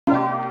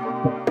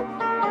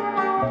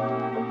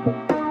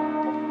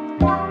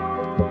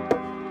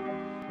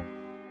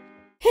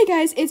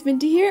guys, it's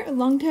Minty here,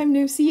 long time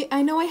no see.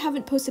 I know I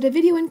haven't posted a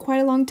video in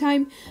quite a long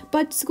time,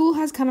 but school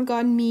has kind of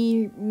gotten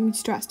me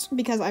stressed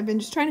because I've been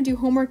just trying to do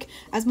homework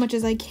as much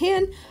as I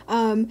can.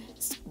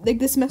 Like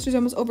this semester's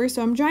almost over,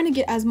 so I'm trying to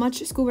get as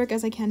much schoolwork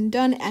as I can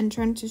done and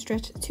trying to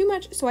stretch too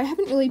much, so I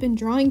haven't really been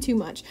drawing too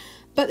much.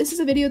 But this is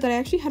a video that I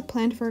actually had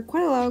planned for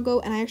quite a while ago,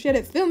 and I actually had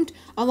it filmed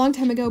a long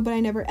time ago, but I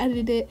never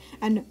edited it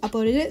and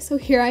uploaded it, so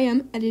here I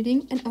am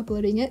editing and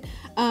uploading it.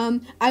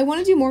 I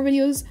want to do more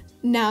videos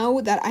now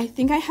that I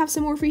think I have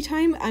some more free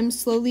time. I'm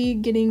slowly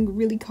getting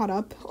really caught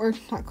up, or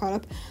not caught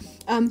up,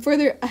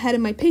 further ahead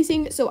in my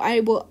pacing, so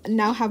I will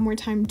now have more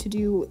time to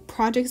do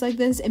projects like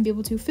this and be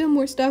able to film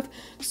more stuff.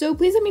 So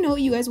please let me know what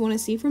you guys want to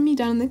see from me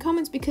down in the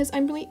comments, because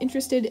I'm really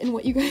interested in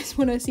what you guys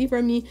want to see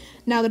from me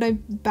now that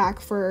I'm back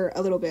for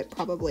a little bit,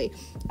 probably.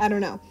 I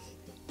don't know.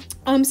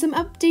 Some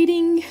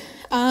updating.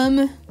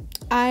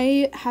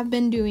 I have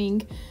been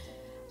doing,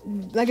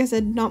 like I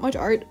said, not much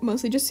art,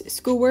 mostly just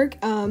schoolwork,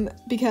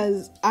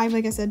 because I've,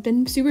 like I said,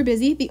 been super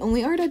busy. The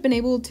only art I've been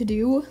able to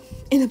do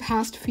in the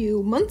past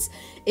few months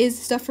is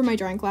stuff for my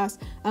drawing class,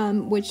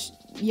 which,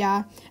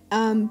 yeah,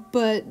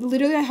 but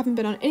literally I haven't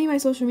been on any of my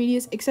social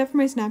medias except for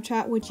my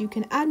Snapchat, which you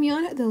can add me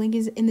on. The link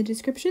is in the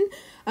description.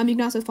 You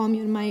can also follow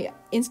me on my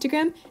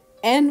Instagram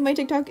and my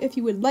TikTok if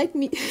you would like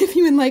me, if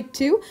you would like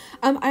to.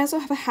 I also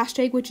have a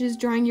hashtag, which is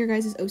drawing your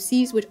guys'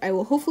 OCs, which I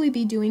will hopefully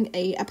be doing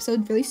a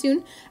episode really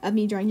soon of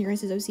me drawing your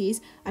guys'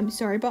 OCs. I'm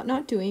sorry about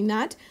not doing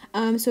that.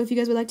 So if you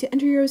guys would like to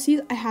enter your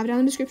OCs, I have it down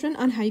in the description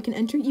on how you can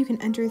enter. You can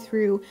enter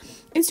through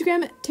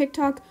Instagram,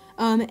 TikTok,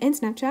 and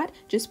Snapchat.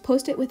 Just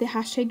post it with the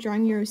hashtag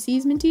drawing your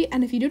OCs, Minty.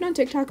 And if you do it on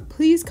TikTok,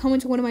 please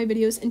comment to one of my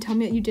videos and tell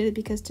me that you did it,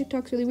 because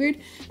TikTok's really weird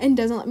and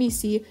doesn't let me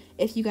see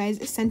if you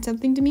guys sent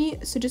something to me.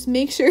 So just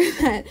make sure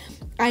that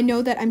I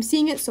know that I'm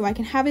seeing it so I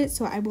can have it,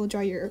 so I will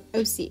draw your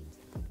OC.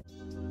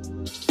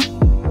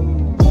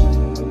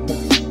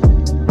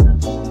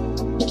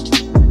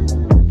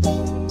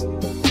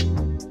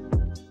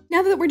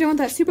 Now that we're done with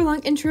that super long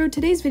intro,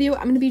 today's video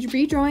I'm going to be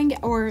redrawing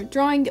or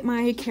drawing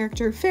my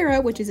character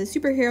Farrah, which is a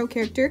superhero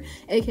character,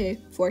 aka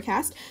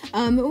Forecast,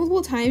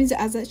 multiple times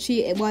as that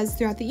she was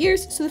throughout the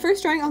years. So the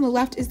first drawing on the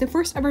left is the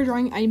first ever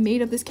drawing I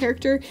made of this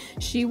character.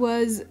 She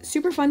was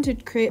super fun to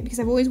create because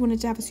I've always wanted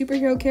to have a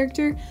superhero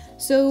character.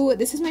 So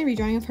this is my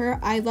redrawing of her.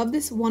 I love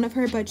this one of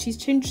her, but she's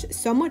changed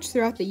so much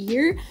throughout the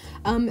year.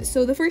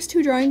 So the first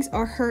two drawings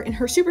are her in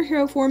her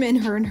superhero form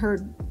and her in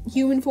her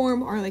human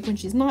form, or like when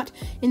she's not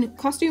in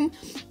costume.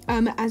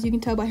 As you can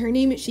tell by her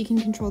name, she can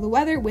control the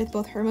weather with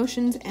both her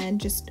emotions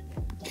and just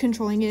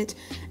controlling it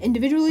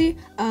individually.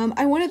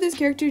 I wanted this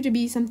character to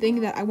be something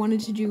that I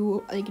wanted to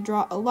do, like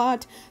draw a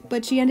lot,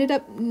 but she ended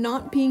up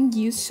not being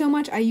used so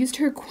much. I used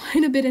her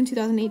quite a bit in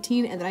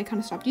 2018, and then I kind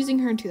of stopped using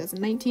her in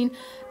 2019.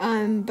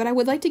 But I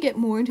would like to get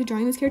more into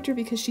drawing this character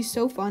because she's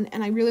so fun,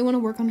 and I really want to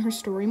work on her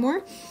story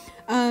more.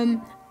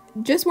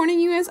 Just warning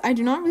you guys, I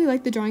do not really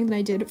like the drawing that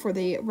I did for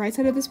the right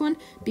side of this one,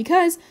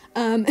 because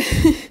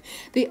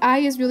the eye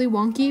is really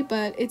wonky,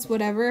 but it's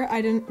whatever.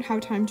 I didn't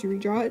have time to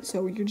redraw it,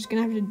 so you're just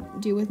gonna have to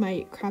deal with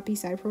my crappy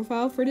side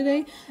profile for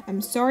today.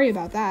 I'm sorry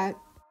about that.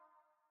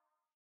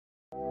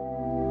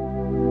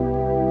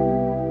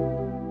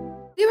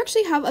 I do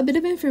actually have a bit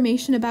of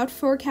information about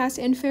Forecast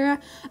and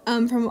Farrah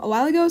from a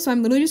while ago, so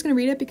I'm literally just going to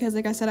read it because,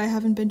 like I said, I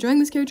haven't been drawing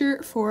this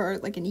character for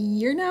like a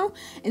year now,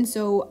 and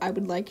so I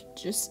would like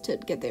just to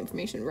get the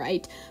information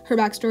right. Her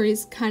backstory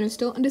is kind of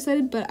still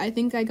undecided, but I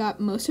think I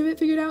got most of it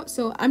figured out,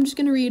 so I'm just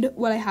going to read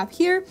what I have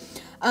here.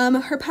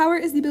 Her power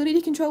is the ability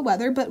to control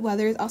weather, but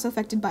weather is also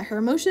affected by her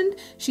emotion.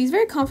 She's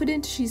very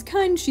confident, she's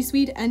kind, she's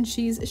sweet, and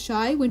she's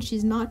shy when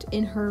she's not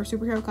in her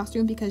superhero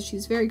costume, because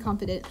she's very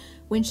confident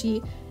when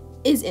she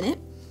is in it.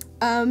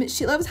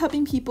 She loves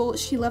helping people,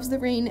 she loves the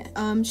rain,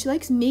 she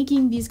likes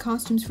making these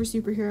costumes for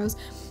superheroes.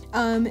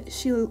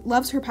 She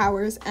loves her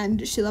powers,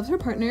 and she loves her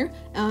partner,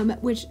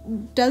 which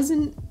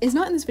is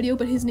not in this video,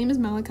 but his name is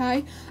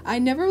Malachi. I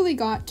never really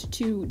got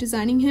to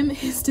designing him.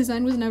 His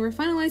design was never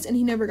finalized, and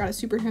he never got a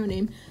superhero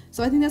name.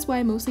 So I think that's why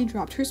I mostly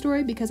dropped her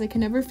story, because I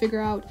could never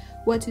figure out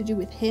what to do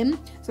with him.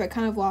 So I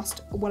kind of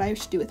lost what I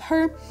should do with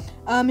her.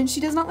 And she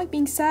does not like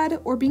being sad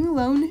or being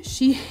alone.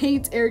 She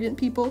hates arrogant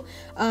people.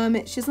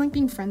 She doesn't like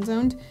being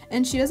friend-zoned,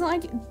 and she doesn't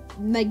like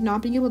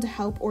not being able to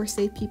help or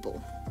save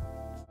people.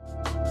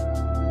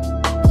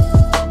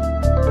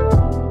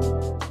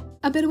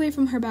 A bit away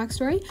from her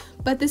backstory,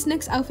 but this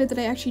next outfit that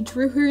I actually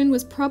drew her in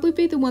was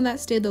probably the one that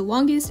stayed the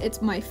longest.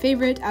 It's my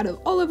favorite out of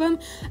all of them.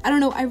 I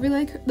don't know, I really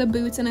like the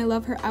boots and I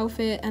love her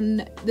outfit,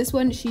 and this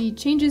one she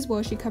changes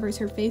while she covers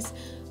her face,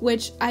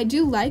 which I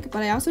do like,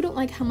 but I also don't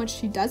like how much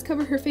she does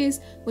cover her face,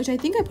 which I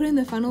think I put in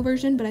the final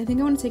version, but I think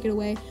I want to take it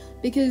away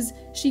because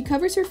she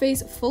covers her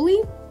face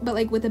fully, but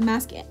like with a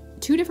mask,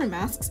 two different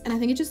masks, and I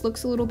think it just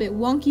looks a little bit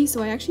wonky,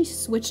 so I actually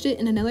switched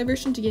it in another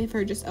version to give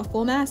her just a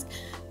full mask,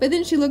 but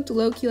then she looked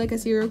low-key like a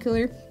serial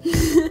killer.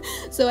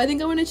 So I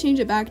think I want to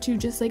change it back to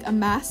just like a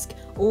mask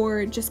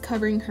or just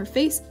covering her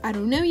face. I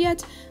don't know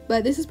yet,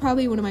 but this is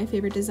probably one of my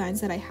favorite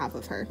designs that I have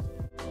of her.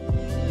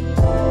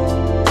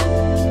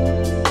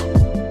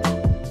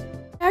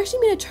 I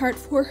actually made a chart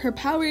for her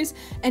powers,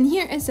 and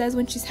here it says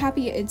when she's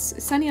happy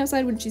it's sunny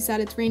outside, when she's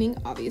sad it's raining,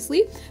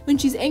 obviously. When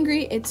she's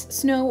angry it's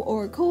snow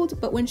or cold,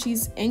 but when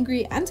she's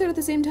angry and sad at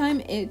the same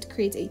time it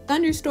creates a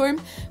thunderstorm.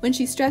 When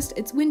she's stressed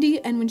it's windy,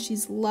 and when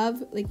she's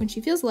when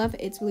she feels love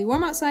it's really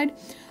warm outside.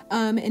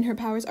 And her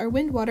powers are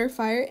wind, water,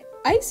 fire,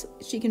 ice.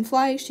 She can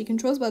fly, she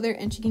controls weather,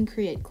 and she can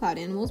create cloud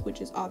animals,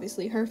 which is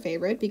obviously her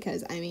favorite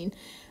because I mean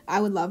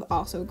I would love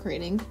also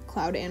creating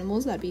cloud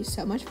animals. That'd be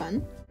so much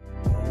fun.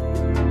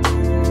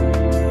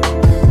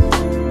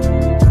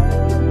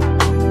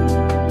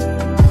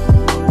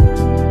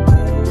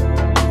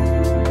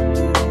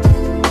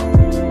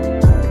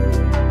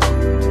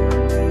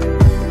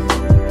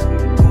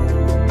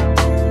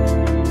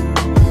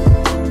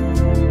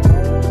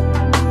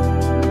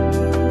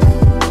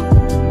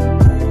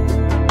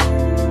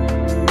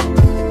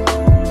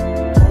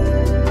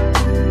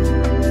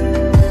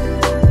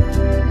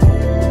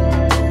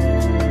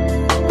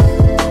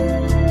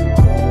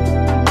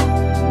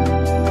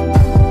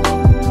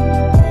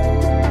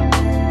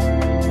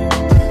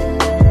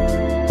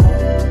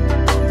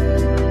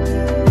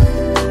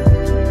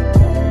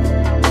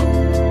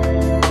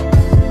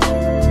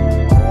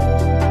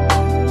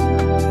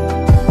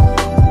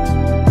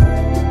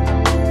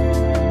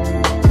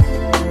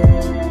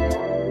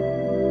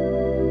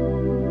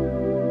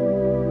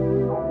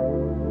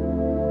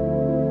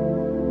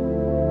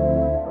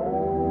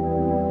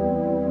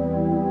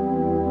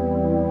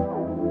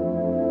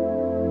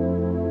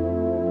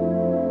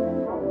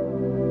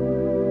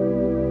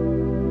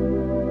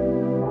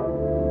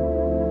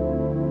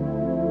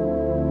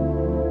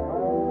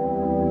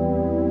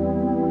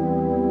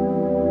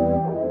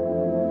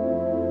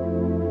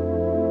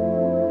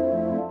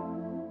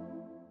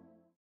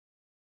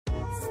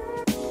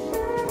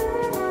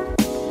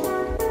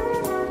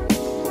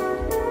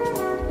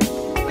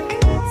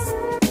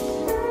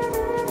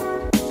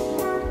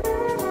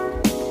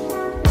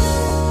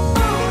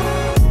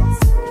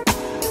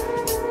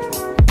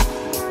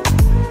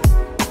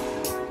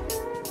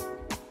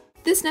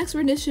 This next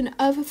rendition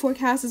of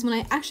Forecast is when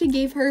I actually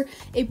gave her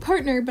a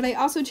partner, but I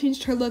also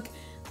changed her look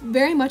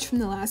very much from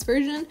the last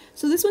version.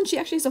 So this one, she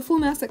actually has a full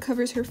mask that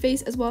covers her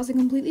face, as well as a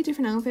completely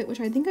different outfit, which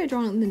I think I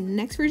drawn in the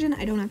next version.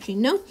 I don't actually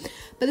know.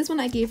 But this one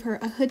I gave her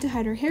a hood to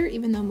hide her hair,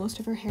 even though most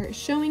of her hair is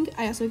showing.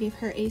 I also gave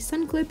her a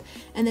sun clip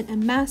and then a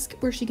mask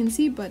where she can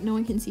see, but no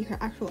one can see her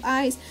actual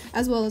eyes,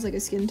 as well as like a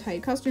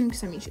skin-tight costume,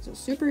 because I mean, she's a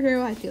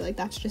superhero. I feel like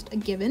that's just a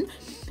given.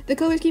 The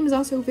color scheme is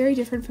also very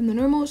different from the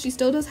normal. She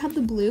still does have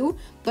the blue,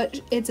 but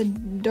it's a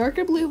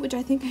darker blue, which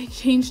I think I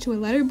changed to a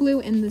lighter blue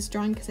in this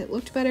drawing because it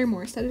looked better,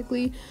 more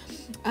aesthetically.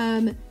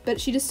 But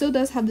she just still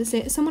does have the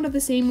same, somewhat of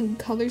the same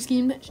color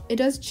scheme. It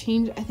does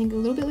change, I think, a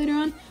little bit later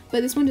on,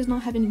 but this one does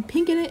not have any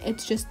pink in it.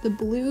 It's just the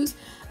blues.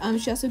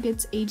 She also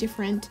gets a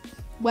different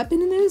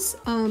weapon in this.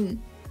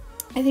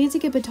 I think it's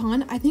like a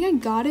baton. I think I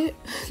got it,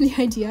 the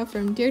idea,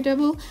 from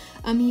Daredevil.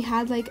 He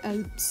had like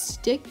a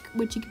stick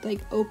which you could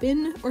like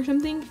open or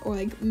something, or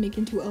like make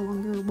into a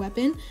longer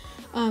weapon.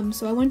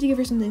 So I wanted to give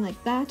her something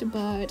like that,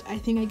 but I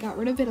think I got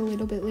rid of it a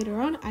little bit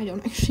later on. I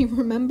don't actually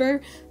remember.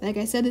 Like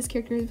I said, this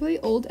character is really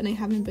old and I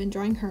haven't been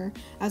drawing her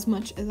as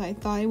much as I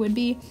thought I would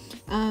be.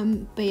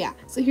 But yeah,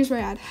 so here's where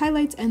I add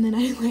highlights and then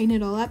I line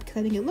it all up because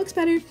I think it looks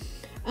better.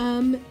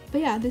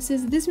 But yeah, this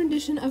is this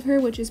rendition of her,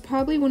 which is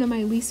probably one of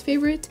my least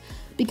favorite,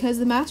 because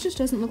the mask just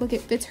doesn't look like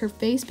it fits her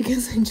face,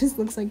 because it just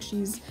looks like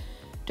she's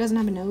doesn't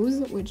have a nose,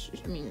 which,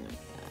 I mean,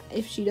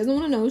 if she doesn't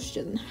want a nose, she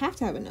doesn't have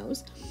to have a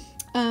nose.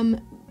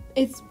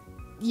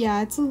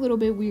 It's a little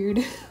bit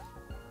weird.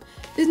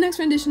 This next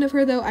rendition of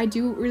her, though, I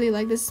do really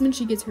like. This is when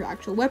she gets her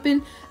actual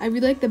weapon. I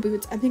really like the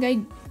boots. I think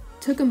I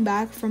took them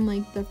back from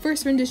like the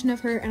first rendition of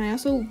her, and I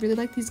also really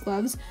like these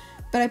gloves,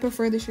 but I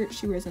prefer the shirt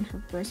she wears in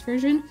her first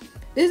version.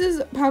 This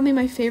is probably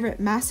my favorite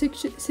mask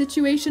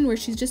situation, where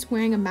she's just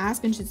wearing a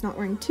mask and she's not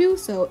wearing two,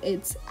 so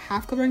it's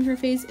half covering her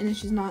face and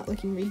she's not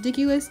looking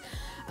ridiculous.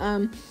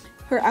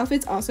 Her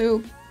outfit's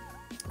also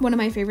one of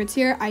my favorites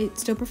here. I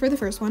still prefer the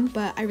first one,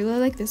 but I really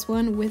like this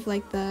one with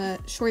like the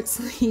short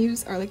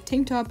sleeves or like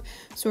tank top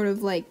sort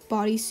of like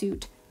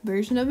bodysuit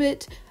version of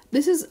it.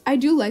 I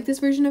do like this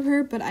version of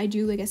her, but I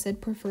do, like I said,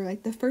 prefer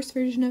like the first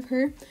version of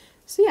her.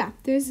 So yeah,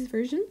 there's this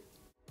version.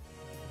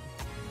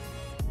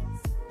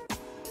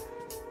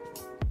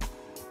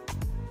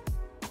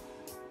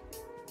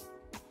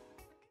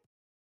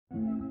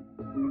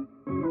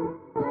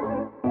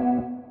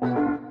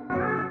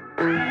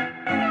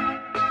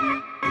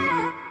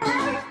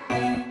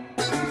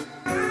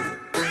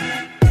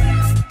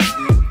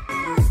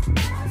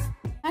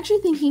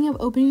 Actually thinking of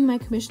opening my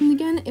commissions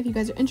again. If you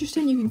guys are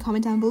interested, you can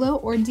comment down below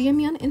or DM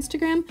me on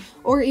Instagram,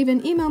 or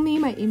even email me.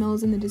 My email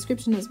is in the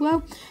description as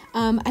well.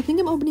 I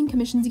think I'm opening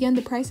commissions again.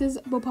 The prices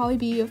will probably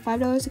be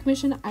 $5 a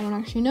commission. I don't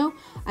actually know.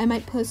 I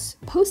might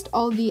post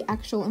all the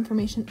actual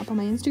information up on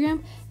my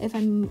Instagram if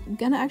I'm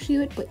gonna actually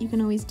do it, but you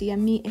can always DM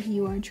me if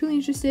you are truly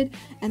interested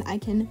and I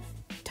can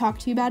talk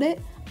to you about it.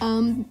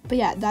 But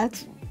yeah,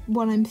 that's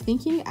what I'm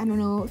thinking. I don't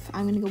know if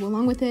I'm gonna go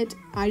along with it.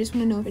 I just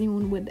want to know if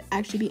anyone would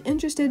actually be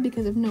interested,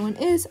 because if no one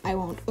is, I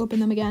won't open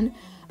them again.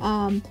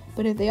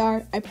 But if they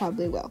are, I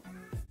probably will.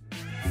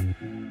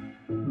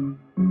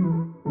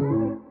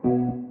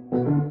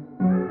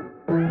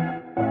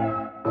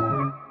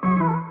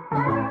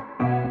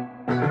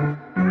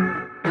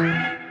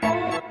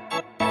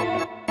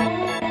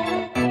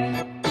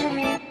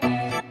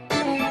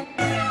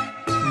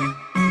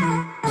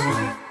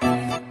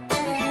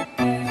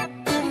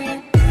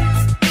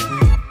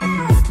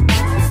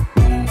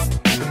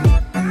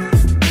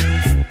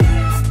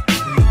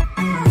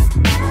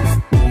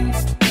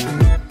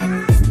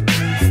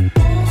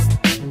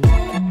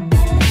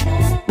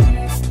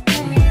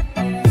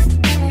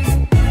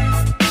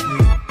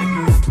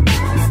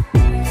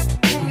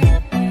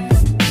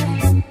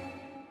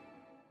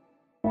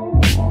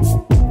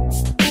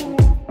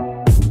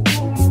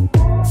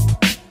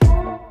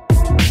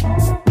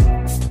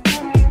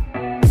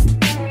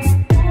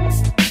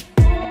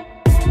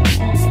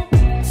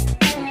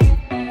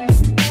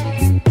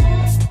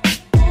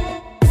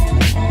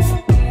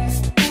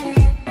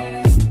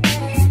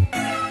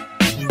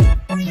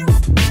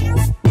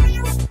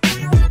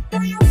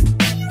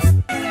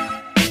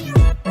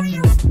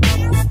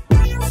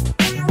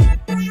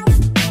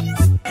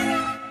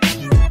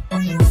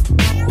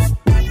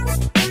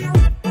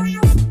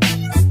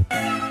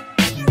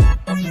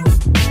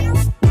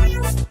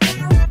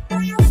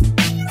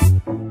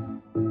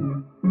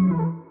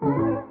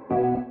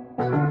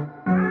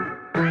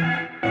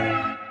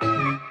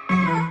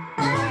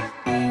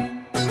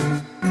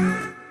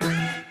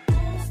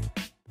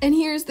 And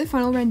here's the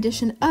final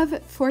rendition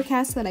of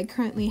Forecast that I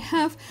currently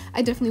have.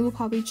 I definitely will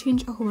probably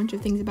change a whole bunch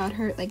of things about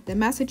her, like the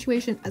mask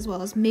situation, as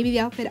well as maybe the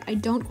outfit. I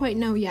don't quite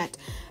know yet.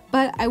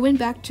 But I went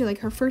back to like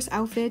her first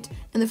outfit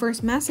and the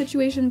first mask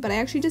situation, but I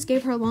actually just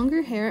gave her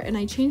longer hair and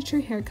I changed her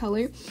hair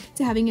color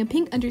to having a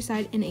pink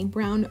underside and a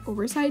brown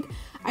overside.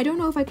 I don't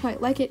know if I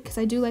quite like it because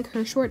I do like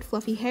her short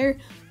fluffy hair,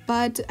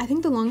 but I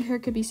think the long hair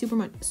could be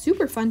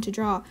super fun to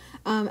draw,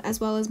 as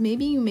well as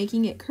maybe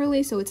making it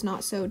curly so it's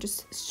not so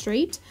just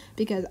straight,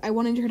 because I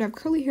wanted her to have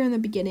curly hair in the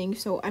beginning,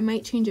 so I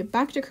might change it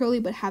back to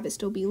curly but have it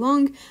still be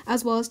long,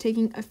 as well as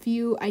taking a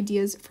few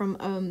ideas from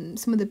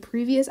some of the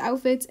previous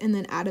outfits and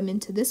then add them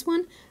into this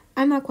one.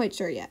 I'm not quite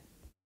sure yet.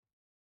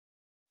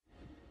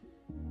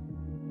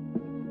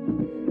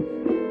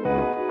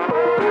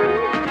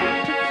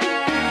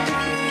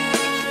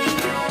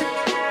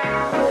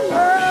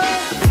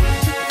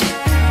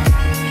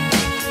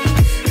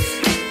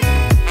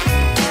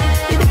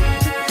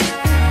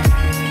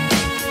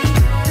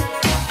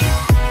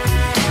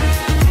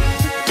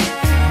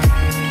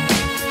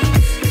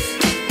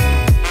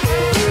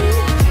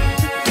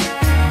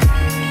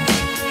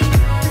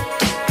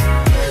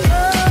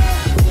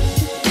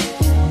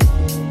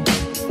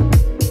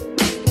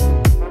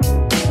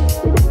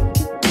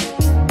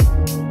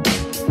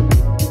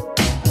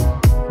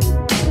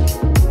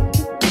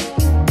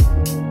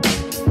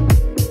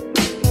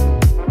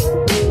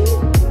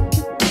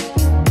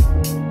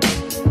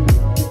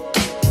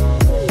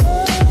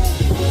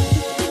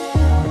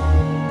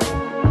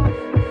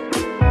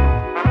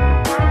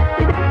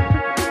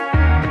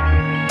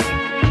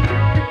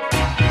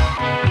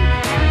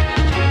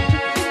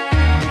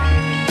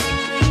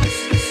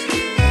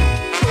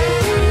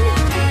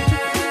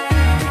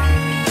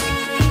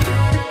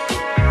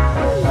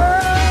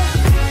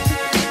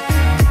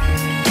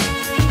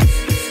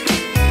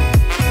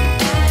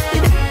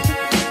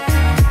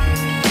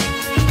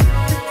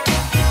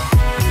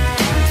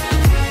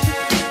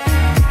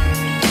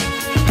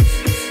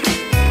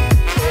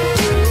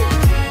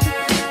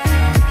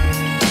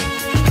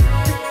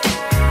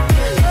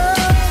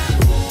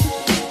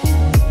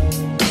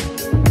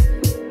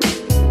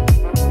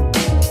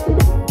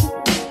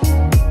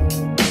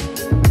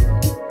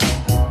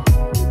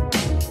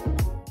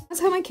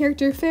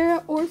 Character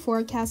Farrah, or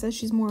Forecast as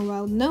she's more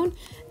well known,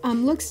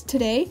 looks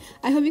today.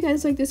 I hope you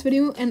guys like this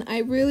video, and I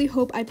really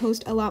hope I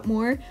post a lot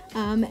more,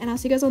 and I'll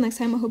see you guys all next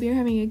time. I hope you're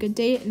having a good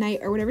day, night,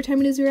 or whatever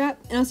time it is you're at,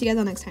 and I'll see you guys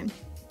all next time.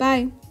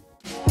 Bye!